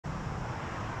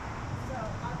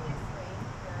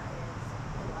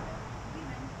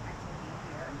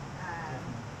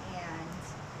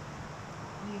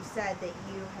said that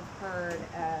you have heard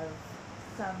of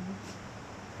some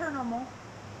paranormal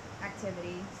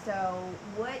activity. So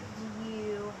what do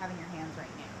you have in your hands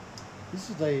right now? This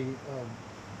is a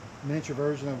miniature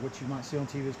version of what you might see on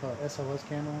TV. It's called SLS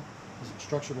camera. It's a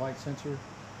structured light sensor,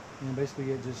 and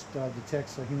basically it just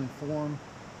detects a human form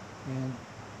and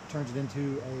turns it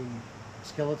into a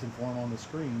skeleton form on the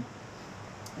screen.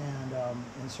 And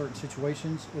in certain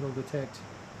situations, it'll detect.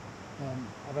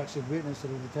 I've actually witnessed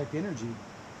it'll detect energy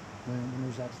when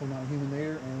there's actually not a human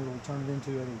there, and it'll turn it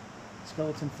into a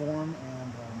skeleton form,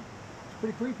 and it's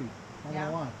pretty creepy. Not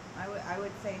gonna lie. I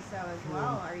would say so as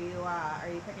well. Are you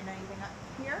picking anything up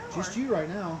here? Just you right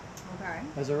now. Okay.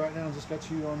 As of right now, I just got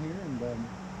you on here, and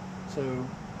so.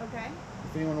 Okay.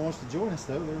 If anyone wants to join us,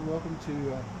 though, they're welcome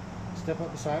to step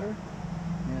up beside her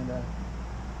and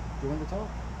join the talk.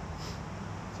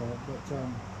 So, but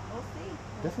we'll see.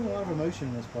 Definitely a lot of emotion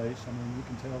in this place. I mean, you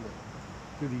can tell that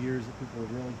through the years that people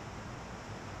have really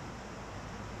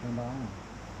come by.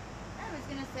 I was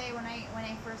gonna say when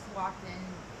I first walked in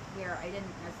here, I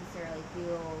didn't necessarily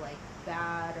feel like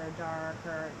bad or dark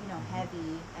or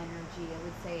heavy energy. I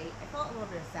would say I felt a little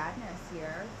bit of sadness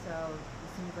here. So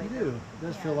it seems like you do. It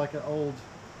does feel like an old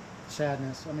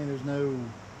sadness. I mean, there's no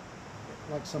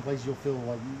like some places you'll feel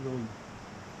like really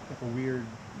like a weird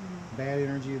bad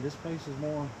energy. This place is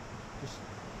more just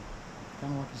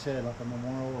kind of like you said, like a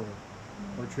memorial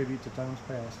or a tribute to times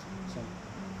past. So.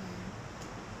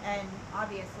 And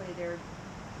obviously there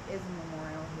is a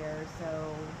memorial here,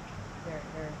 so there's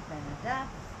been a death.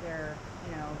 There's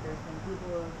been people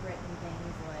who have written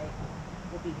things like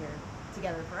 "We'll be here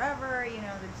together forever."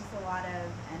 There's just a lot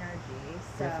of energy.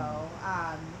 So,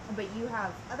 but you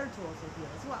have other tools with you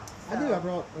as well. So. I do. I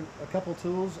brought a couple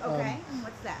tools. Okay, and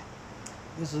what's that?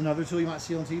 This is another tool you might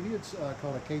see on TV. It's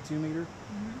called a K2 meter,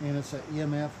 and it's an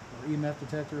EMF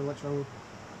detector,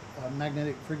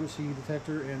 electromagnetic frequency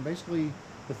detector. And basically,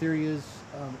 the theory is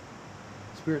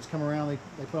spirits come around,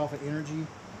 they put off an energy,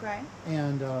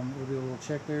 and we'll do a little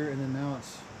check there, and then now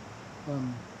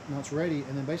it's ready.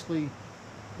 And then basically,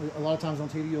 a lot of times on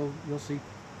TV, you'll see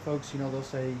folks, they'll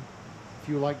say, if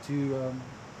you would like to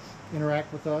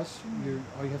interact with us,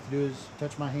 all you have to do is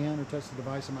touch my hand or touch the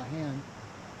device in my hand.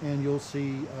 And you'll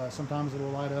see sometimes it'll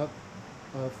light up.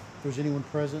 If there's anyone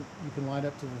present, you can light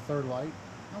up to the third light.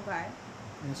 Okay.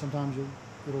 And sometimes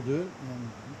it'll do it. And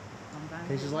sometimes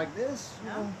cases like this,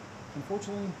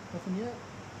 unfortunately, nothing yet.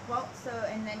 Well,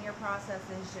 and then your process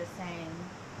is just saying,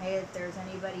 hey, if there's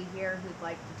anybody here who'd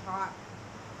like to talk,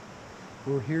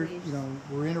 we're here.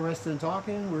 We're interested in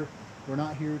talking. We're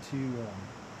not here to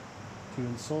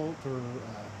insult or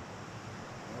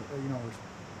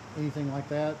anything like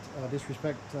that,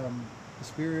 disrespect the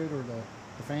spirit or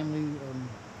the family.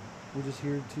 We're just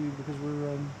here because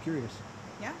we're curious.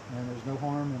 Yeah. And there's no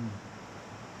harm in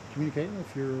communicating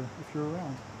if you're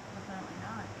around. Definitely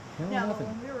not. No, but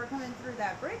when we were coming through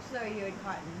that bridge, though, you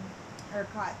had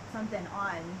caught something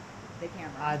on the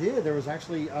camera. I did. There was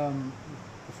actually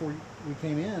before we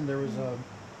came in, there was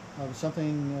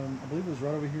something. I believe it was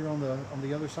right over here on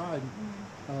the other side,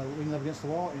 leaning up against the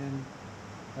wall. And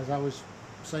as I was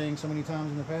saying so many times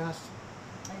in the past,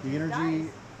 the energy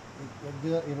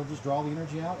it'll just draw the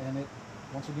energy out, and it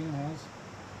once again has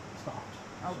stopped.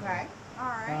 Okay. So, all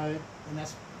right. And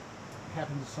that's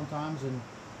happens sometimes in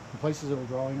places it'll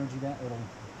draw energy down. It'll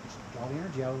just draw the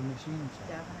energy out of the machine. So.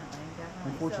 Definitely.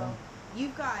 Unfortunately. So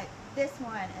you've got this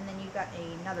one, and then you've got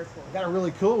another tool. I got a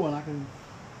really cool one. I can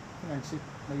see.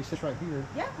 Maybe sit right here.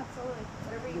 Yeah, absolutely.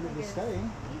 Whatever you think is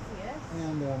easiest.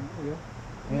 And there we go.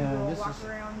 And we'll walk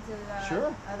around to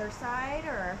the other side,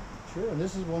 or? Sure, and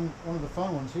this is one of the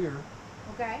fun ones here.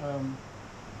 Okay.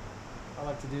 I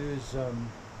like to do is here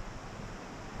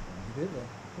we go.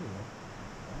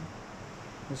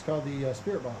 It's called the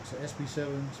Spirit Box, the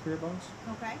SB7 Spirit Box.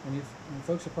 Okay. And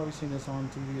folks have probably seen this on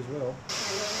TV as well.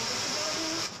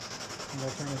 I'm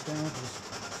going to turn this down because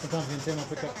sometimes the antenna will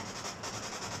pick up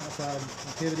outside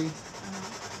activity.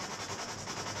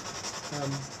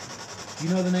 Do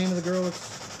you know the name of the girl that's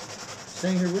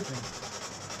staying here with me?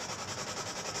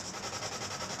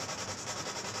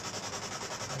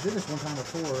 I did this one time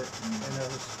before, and I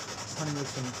was hunting with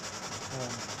some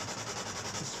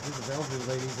this group of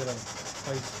elderly ladies at a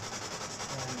place,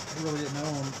 and I really didn't know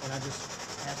them, and I just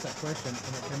asked that question,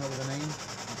 and it came up with a name,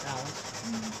 Alice,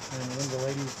 and one of the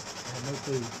ladies had no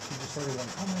clue. She just started going,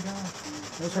 "Oh my God,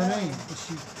 what's her name?" And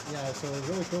so it was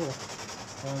really cool.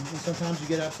 And sometimes you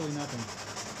get absolutely nothing.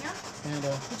 And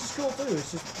which is cool too.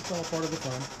 It's all part of the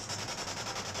fun.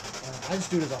 I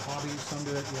just do it as a hobby. Some do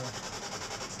it, just,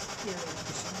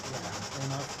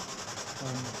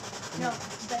 and No,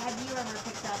 but have you ever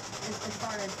picked up, as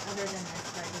far as other than this,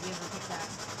 right, have you ever picked up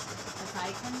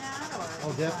aside from that, or?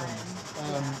 Oh, definitely.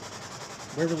 Yeah.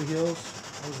 Beverly Hills,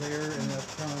 I was there, and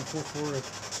kind of on the fourth floor,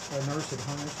 a nurse had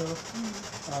hung herself.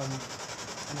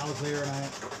 And I was there, and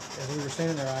as we were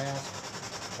standing there, I asked,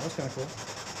 that was kind of cool,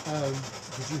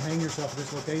 did you hang yourself at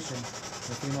this location?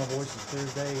 The female voice, as clear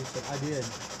as day, said, I did.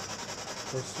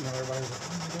 Of course, everybody was like,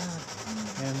 oh my God.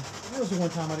 And that was the one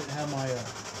time I didn't have my,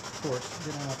 of course,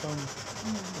 didn't have my phone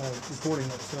recording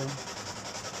it. So,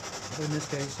 but in this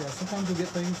case, yeah, sometimes you'll get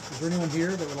things. Is there anyone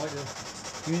here that would like to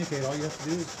communicate? All you have to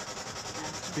do is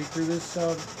speak through this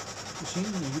machine,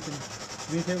 and you can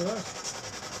communicate with us.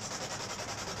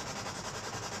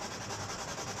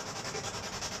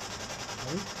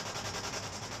 Right?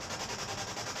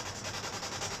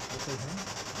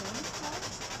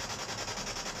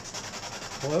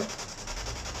 Hello?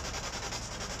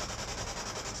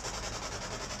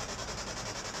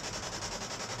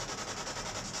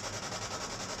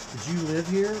 Did you live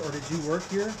here or did you work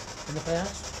here in the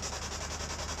past?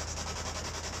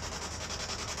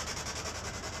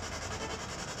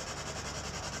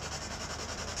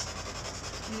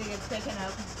 You think it's picking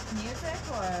up music,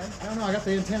 or? I don't know. I got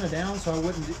the antenna down so I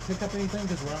wouldn't pick up anything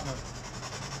because we're out in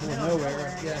the middle of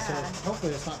nowhere. Yeah, so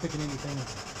hopefully it's not picking anything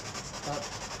up.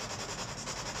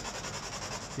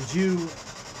 Did you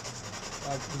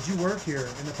work here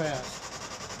in the past?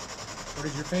 Or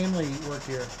did your family work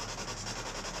here?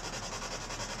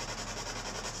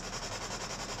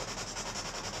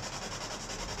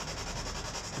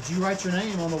 Did you write your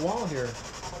name on the wall here?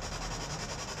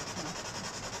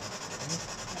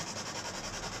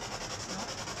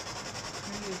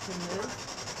 Maybe you can move.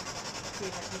 See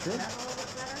if I can Sure. get that a little bit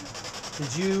better.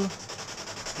 Did you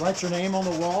write your name on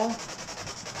the wall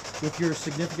with your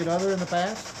significant other in the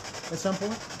past at some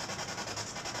point?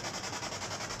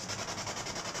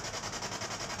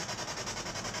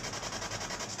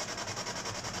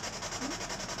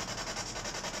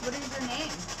 What is your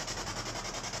name?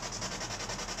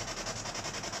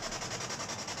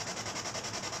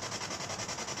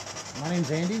 My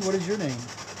name's Andy. What is your name?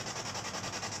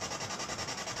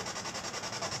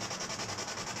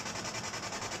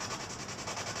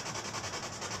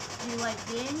 Do you like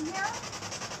being here?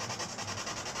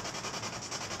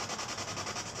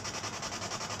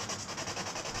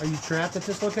 Are you trapped at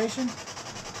this location?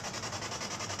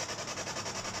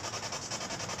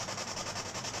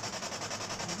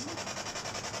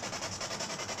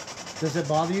 Does it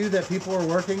bother you that people are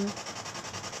working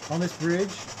on this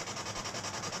bridge?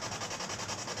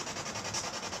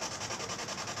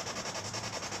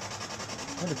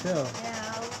 Hard to tell.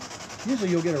 Yeah. Usually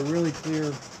you'll get a really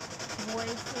clear.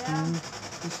 Voice, yeah.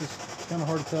 This is kind of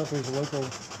hard to tell if there's a local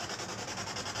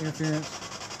interference,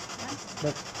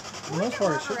 but for the most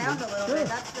part it should be. Around a little Sure. bit.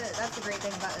 That's the great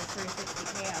thing about this 360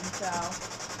 cam. So,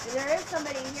 if there is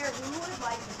somebody here who would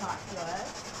like to talk to us,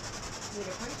 we'd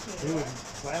appreciate We would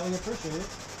it. gladly appreciate it.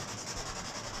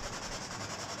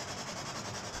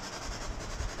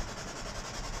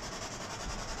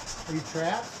 Are you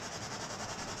trapped?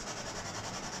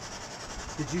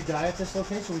 Did you die at this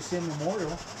location? We see a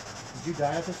memorial. Did you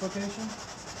die at this location?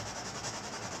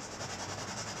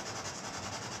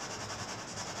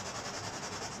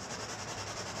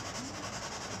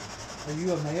 Are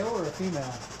you a male or a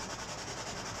female?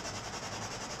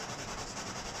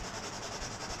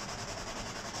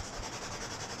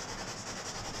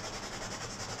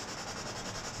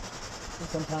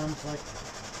 Sometimes, like,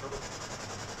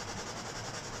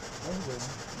 that was good.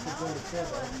 That's what it said.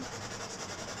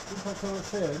 That's what it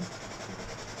said.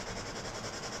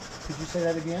 Could you say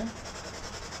that again?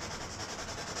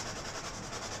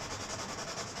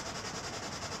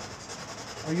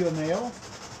 Are you a male?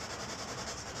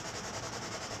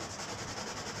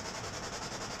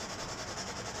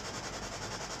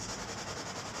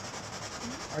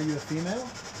 Are you a female?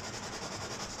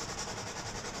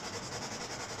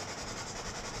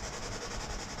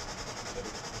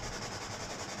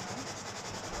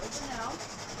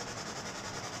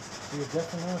 You're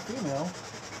definitely not a female.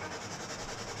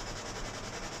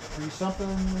 Are you something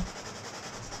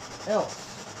else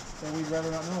that we'd rather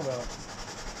not know about?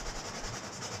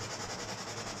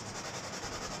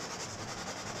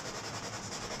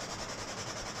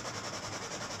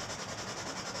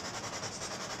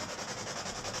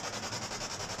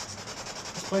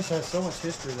 This place has so much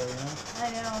history though, you know?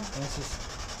 I know. And it's just,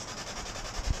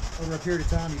 over a period of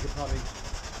time you could probably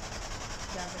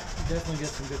definitely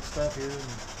get some good stuff here. And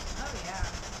oh yeah.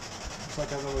 it's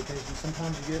like other locations.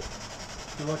 Sometimes you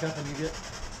look up and you get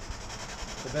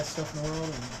the best stuff in the world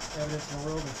and evidence in the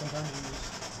world, and sometimes you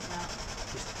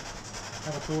just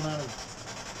have a cool amount of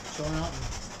going out and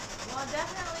Well, it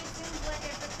definitely seems like I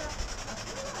picked up a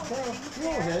few little things a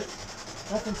little there. hit.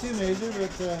 Nothing too major, but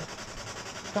a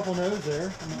couple no's there.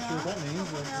 I'm not sure what that means.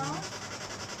 Couple But, no's.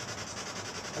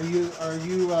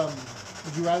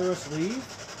 would you rather us leave?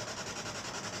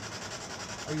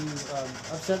 Are you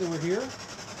upset that we're here?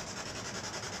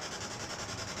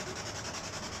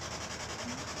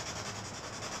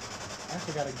 I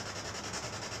actually got I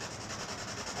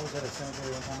was at a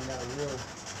cemetery one time and got a real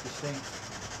distinct,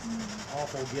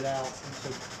 awful get out. And so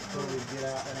totally get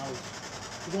out. And it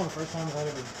was one of the first times I'd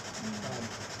ever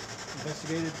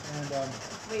investigated. And Well,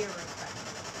 you're respectful.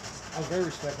 I was very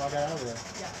respectful. I got out of there.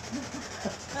 Yeah.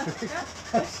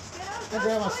 I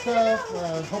grabbed my stuff.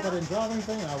 Hope I didn't drop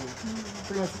anything. I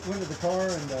pretty much went to the car,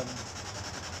 and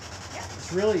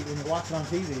it's really, when you watch it on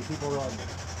TV, people are like,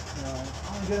 you know,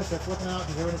 oh my goodness, they're flipping out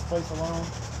because they're in this place alone,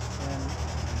 and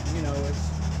you know, it's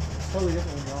totally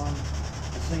different when you're on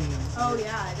the scene. Oh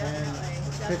yeah, definitely. And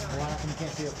it's pitch black, and you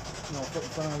can't see a foot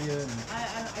in front of you. And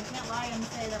I can't lie and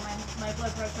say that my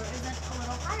blood pressure isn't a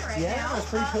little high right now. Yeah, that's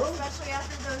pretty cool. Especially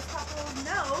after those couple of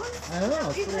no's. I know,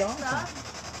 that it's we pretty picked awesome. up.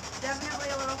 Definitely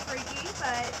a little freaky,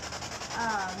 but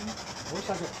I wish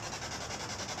I could.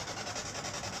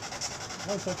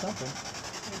 I said something.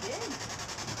 we did.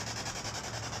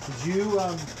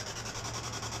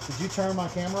 Did you turn my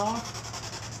camera off?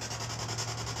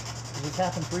 It's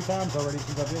happened 3 times already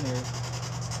since I've been here.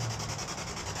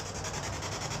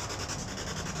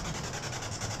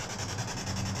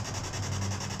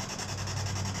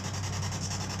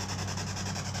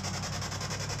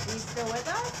 Are you still with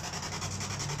us?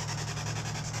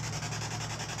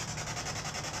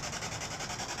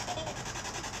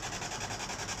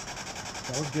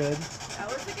 That was good. That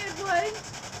was a good one.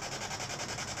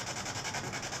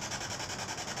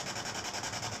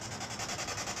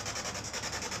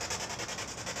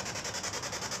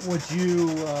 Would you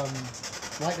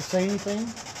like to say anything?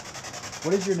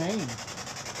 What is your name?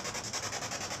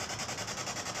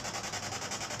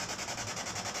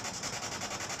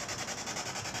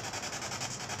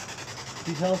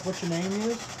 Can you tell us what your name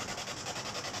is?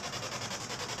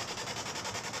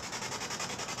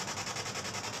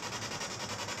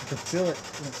 You can feel it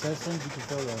when it says things. You can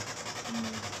feel the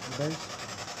bass.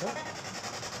 Oh.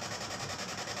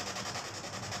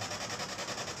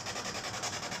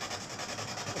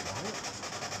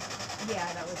 Yeah,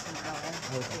 that was from earlier.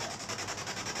 Okay. Yeah.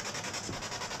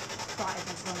 Thought it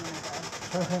was one of the.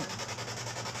 Trying to think.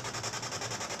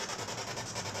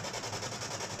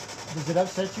 Does it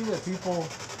upset you that people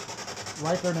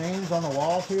write their names on the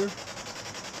walls here?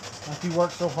 Like you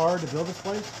worked so hard to build this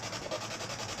place?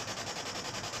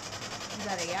 Is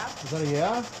that a yeah? Is that a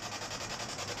yeah?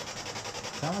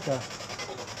 Sound like a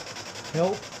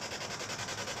help.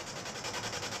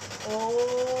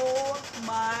 Oh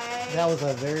my. That was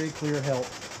a very clear help.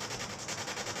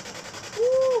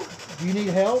 Woo. Do you need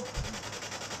help?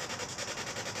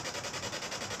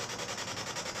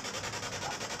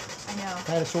 I know.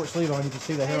 I had a short sleeve on. You can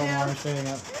see the hair on my know. arm standing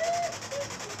up.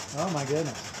 Oh my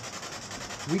goodness.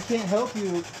 We can't help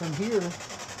you from here.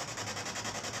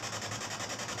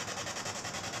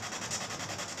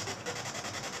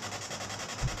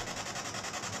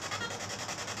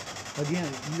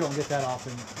 Again, you don't get that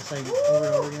often to say over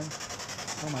and over again.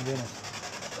 Oh my goodness.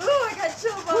 Ooh, I got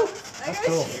chill bumps. That's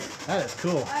cool. That is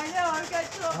cool. I know, I've got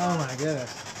chill bumps. Oh my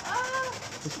goodness. Ah,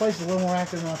 This place is a little more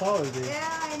active than I thought it would be.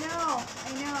 yeah, I know.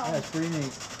 That's pretty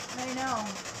neat. I know.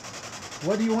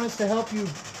 What do you want us to help you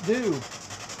do?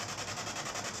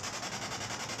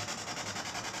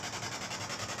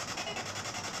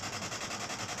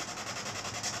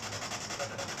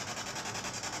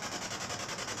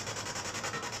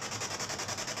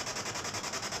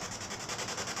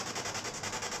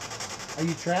 Are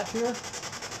you trapped here?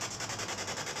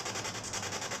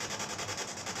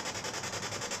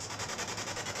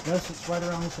 Notice it's right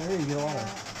around this area you get a lot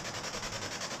of.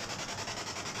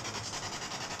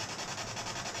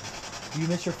 Do you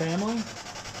miss your family?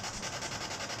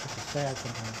 This is sad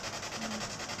sometimes.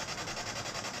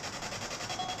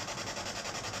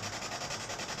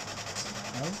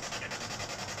 No?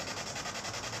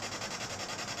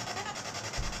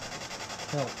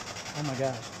 Help. Oh my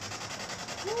gosh.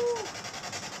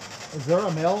 Is there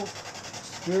a male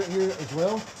spirit here as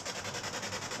well?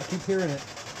 I keep hearing it.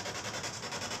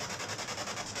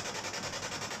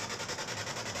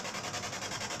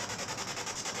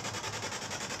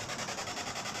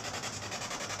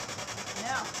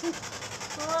 Yeah.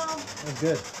 Well, That's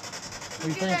good. What do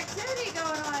you good think? activity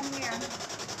going on here.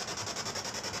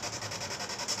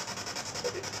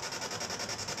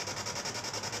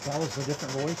 That was a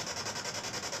different voice.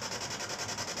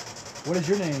 What is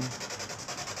your name?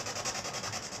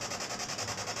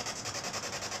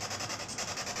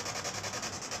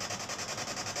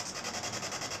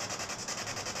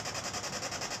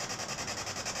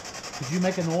 Could you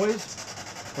make a noise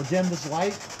or dim this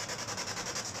light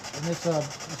in this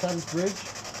inside this bridge?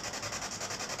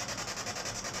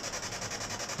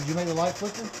 Could you make the light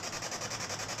flicker?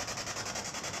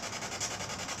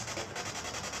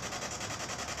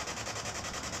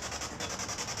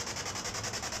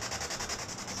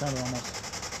 Sounded almost.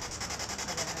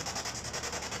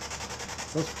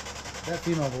 That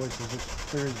female voice is just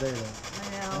clear as day though. I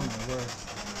know. Oh my word.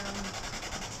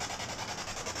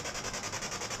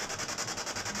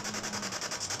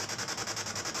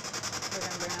 We're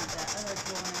gonna bring out that other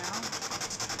tool now.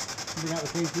 Bring out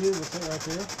the K2, what's that right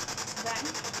there? Okay.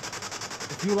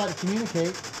 If you would like to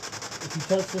communicate, if you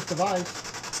touch this device,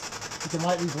 you can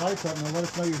light these lights up and it'll let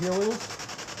us know you're here with us.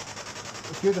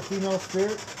 If you're the female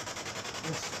spirit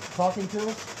that's talking to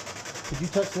us, could you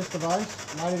touch this device,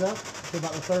 light it up to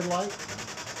about the third light?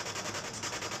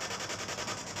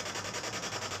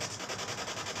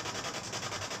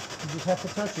 You just have to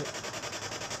touch it.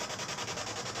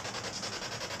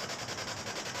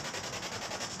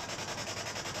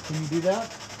 Can you do that?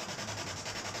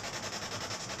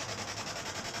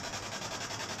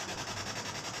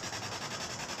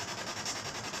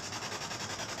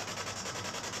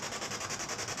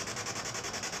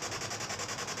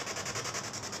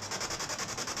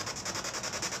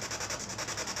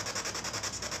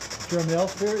 If you're a male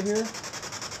spirit here,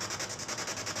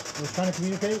 we're trying to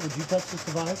communicate, would you touch this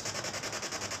device?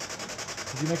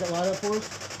 Could you make it light up for us?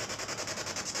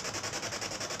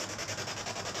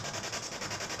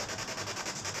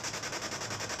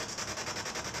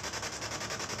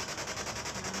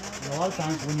 And a lot of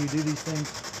times when you do these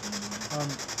things, I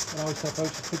always tell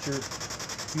folks to put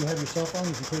if you have your cell phone,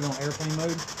 you can put it on airplane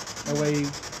mode. That way,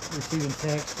 receiving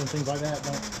text and things like that,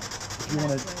 if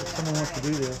someone wants to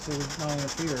do this, it would not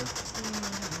interfere.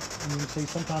 And you can see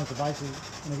sometimes devices,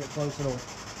 when they get close,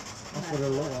 that's what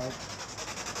it'll look like.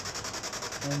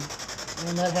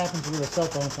 And that happens with a cell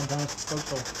phone sometimes. Folks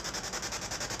will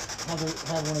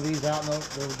have one of these out and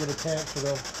they'll get a text or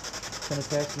they'll send a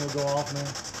text and it'll go off and then,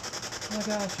 oh my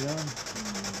gosh,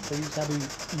 So you just have to be,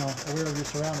 aware of your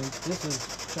surroundings. This is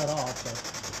shut off, so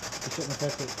it shouldn't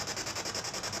affect it.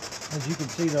 As you can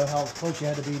see though, how close you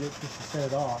had to be just to set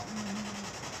it off.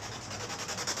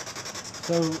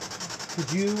 So,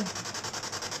 could you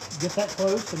get that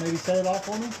close and maybe set it off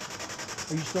for me?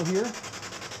 Are you still here?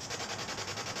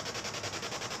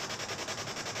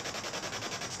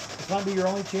 This might be your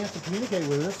only chance to communicate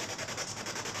with us.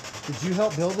 Did you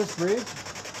help build this bridge?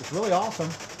 It's really awesome.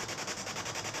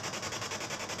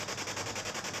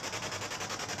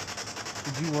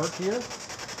 Did you work here?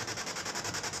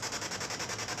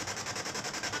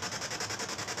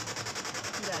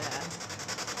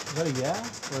 Is that a yeah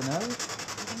or a no?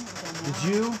 Did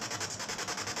you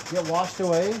get washed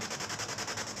away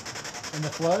in the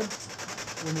flood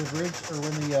when the bridge or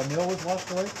when the mill was washed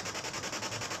away?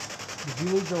 Did you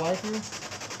lose your life here?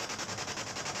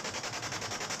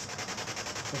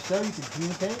 If so, you can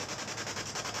communicate.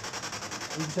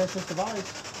 You can touch this device.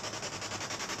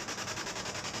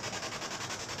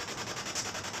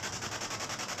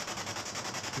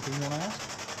 Anything you want to ask?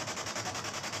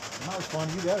 I'm not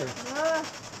responding. You got her.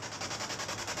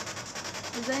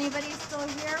 Is anybody still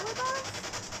here with us?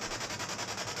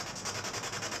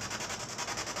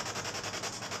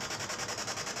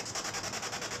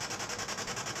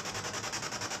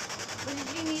 What did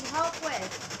you need help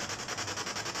with?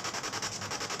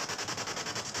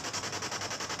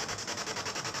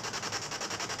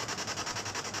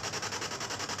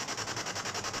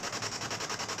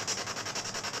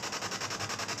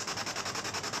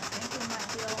 I think we might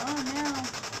be alone now.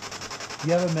 Do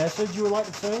you have a message you would like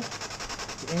to say?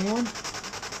 Anyone?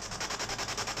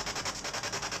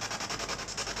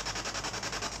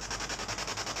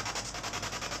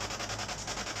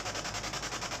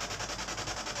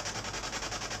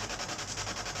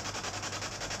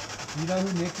 You know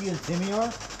who Nikki and Timmy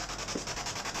are?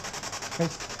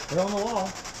 They're on the wall.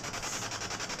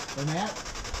 They're Matt.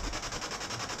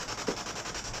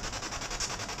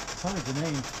 Hundreds of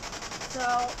names. So,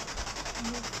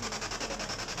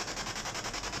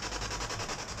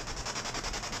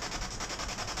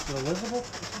 Elizabeth?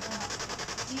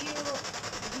 do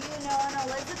you know an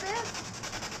Elizabeth?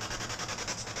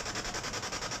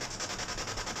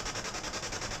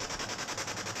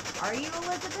 Are you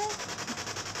Elizabeth?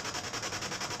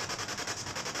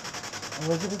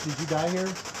 Elizabeth, did you die here?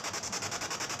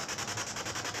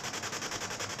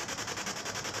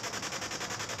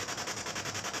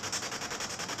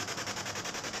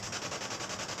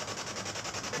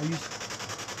 Are you?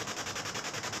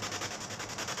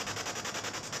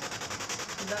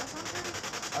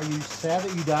 Are you sad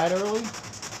that you died early?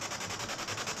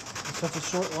 such a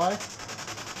short life.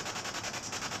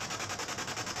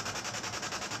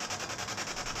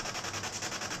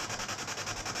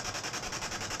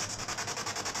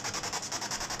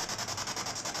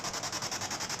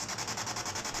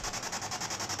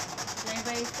 Is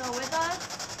anybody still with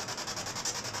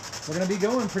us? We're going to be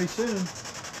going pretty soon,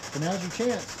 so now's your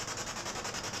chance.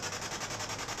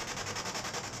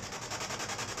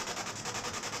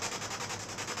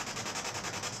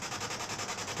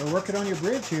 We're working on your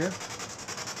bridge here.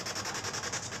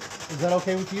 Is that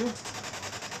okay with you?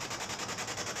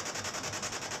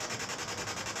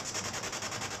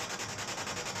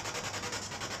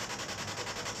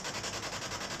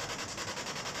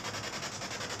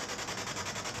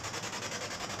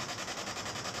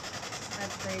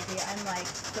 That's crazy. I'm like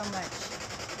so much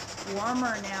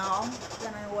warmer now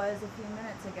than I was a few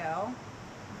minutes ago.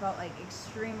 I felt like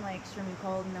extremely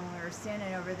cold, and then when we were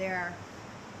standing over there,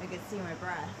 I could see my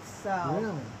breath. So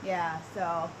Really? yeah,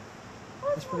 so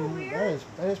that's pretty weird.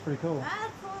 That is pretty cool.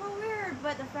 That's a little weird,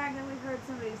 but the fact that we heard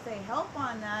somebody say help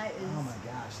on that is Oh my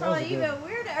gosh, probably even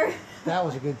weirder. That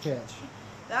was a good catch.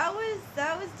 That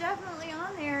was definitely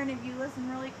on there, and if you listen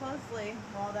really closely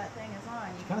while that thing is on,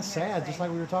 you Kind of sad, just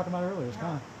like we were talking about earlier. It's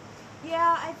kind of.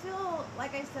 Yeah, I feel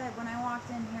like I said when I walked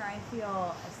in here, I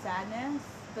feel a sadness,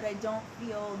 but I don't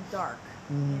feel dark.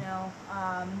 Mhm. You know,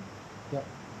 Yep.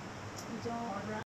 you don't.